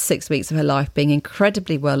last 6 weeks of her life being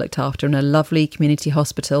incredibly well looked after in a lovely community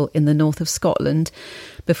hospital in the north of Scotland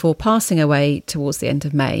before passing away towards the end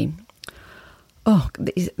of May. Oh,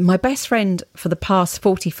 my best friend for the past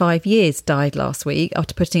 45 years died last week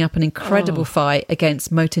after putting up an incredible fight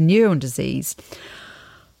against motor neuron disease.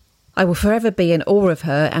 I will forever be in awe of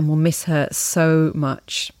her and will miss her so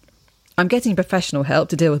much. I'm getting professional help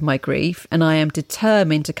to deal with my grief, and I am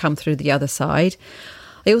determined to come through the other side.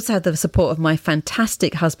 I also had the support of my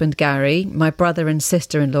fantastic husband, Gary, my brother and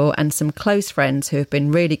sister-in-law, and some close friends who have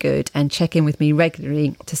been really good and check in with me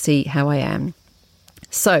regularly to see how I am.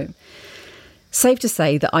 So, safe to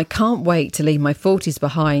say that I can't wait to leave my 40s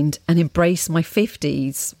behind and embrace my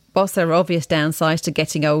 50s. Whilst there are obvious downsides to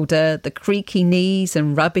getting older, the creaky knees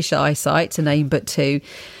and rubbish eyesight to name but two,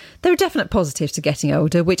 there are definite positives to getting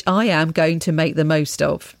older, which I am going to make the most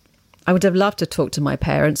of. I would have loved to talk to my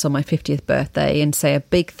parents on my 50th birthday and say a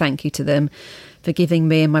big thank you to them for giving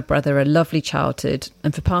me and my brother a lovely childhood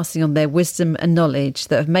and for passing on their wisdom and knowledge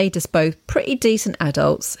that have made us both pretty decent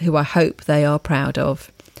adults who I hope they are proud of.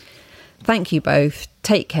 Thank you both.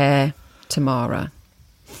 Take care. Tamara.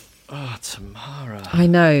 Oh, Tamara. I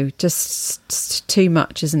know. Just too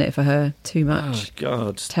much, isn't it, for her? Too much. Oh,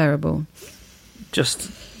 God. Terrible.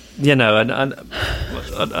 Just, and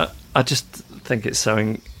I just think it's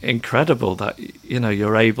so incredible that,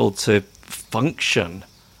 you're able to function.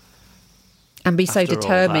 And be so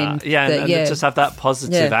determined. And just have that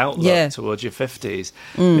positive outlook towards your 50s.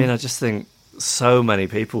 I mean, I just think so many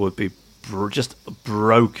people would be just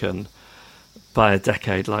broken by a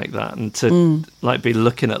decade like that, and to be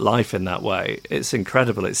looking at life in that way, it's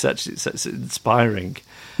incredible. It's inspiring.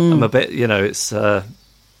 I'm a bit, it's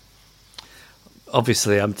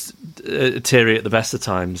obviously I'm teary at the best of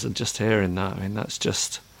times, and just hearing that, I mean, that's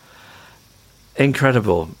just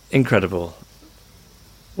incredible.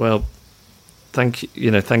 Well, thank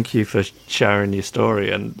you for sharing your story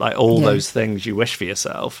and all those things you wish for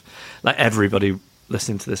yourself. Like everybody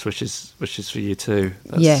listening to this wishes for you too.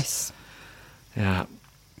 Yes. Yeah.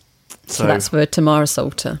 So that's for Tamara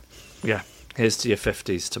Salter. Yeah. Here's to your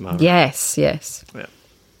 50s, Tamara. Yes. Yeah.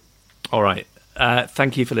 All right.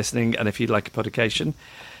 Thank you for listening. And if you'd like a podication,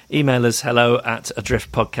 email us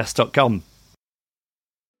hello@adriftpodcast.com.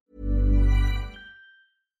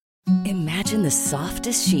 Imagine the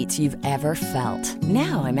softest sheets you've ever felt.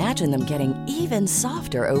 Now imagine them getting even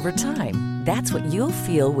softer over time. That's what you'll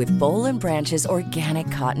feel with Boll & Branch's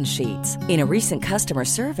organic cotton sheets. In a recent customer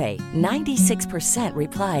survey, 96%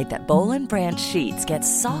 replied that Boll & Branch sheets get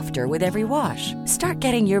softer with every wash. Start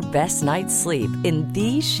getting your best night's sleep in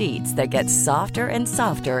these sheets that get softer and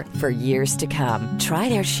softer for years to come. Try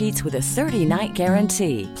their sheets with a 30-night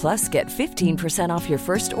guarantee. Plus, get 15% off your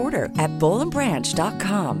first order at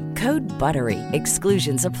bollandbranch.com. Code BUTTERY.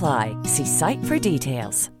 Exclusions apply. See site for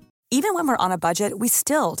details. Even when we're on a budget, we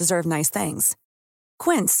still deserve nice things.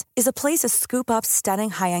 Quince is a place to scoop up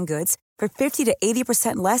stunning high-end goods for 50 to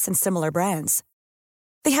 80% less than similar brands.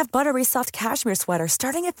 They have buttery soft cashmere sweaters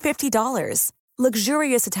starting at $50,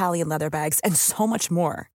 luxurious Italian leather bags, and so much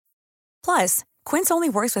more. Plus, Quince only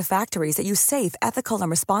works with factories that use safe, ethical, and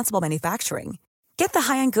responsible manufacturing. Get the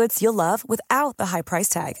high-end goods you'll love without the high price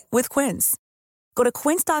tag with Quince. Go to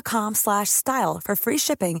quince.com/style for free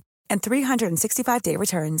shipping and 365-day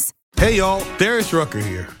returns. Hey, y'all, Darius Rucker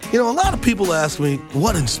here. You know, a lot of people ask me,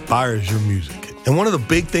 what inspires your music? And one of the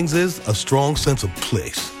big things is a strong sense of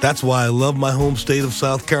place. That's why I love my home state of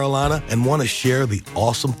South Carolina and want to share the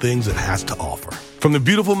awesome things it has to offer. From the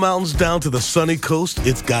beautiful mountains down to the sunny coast,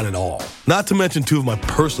 it's got it all. Not to mention two of my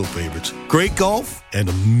personal favorites, great golf and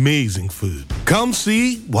amazing food. Come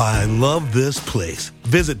see why I love this place.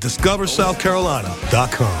 Visit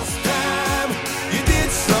discoversouthcarolina.com.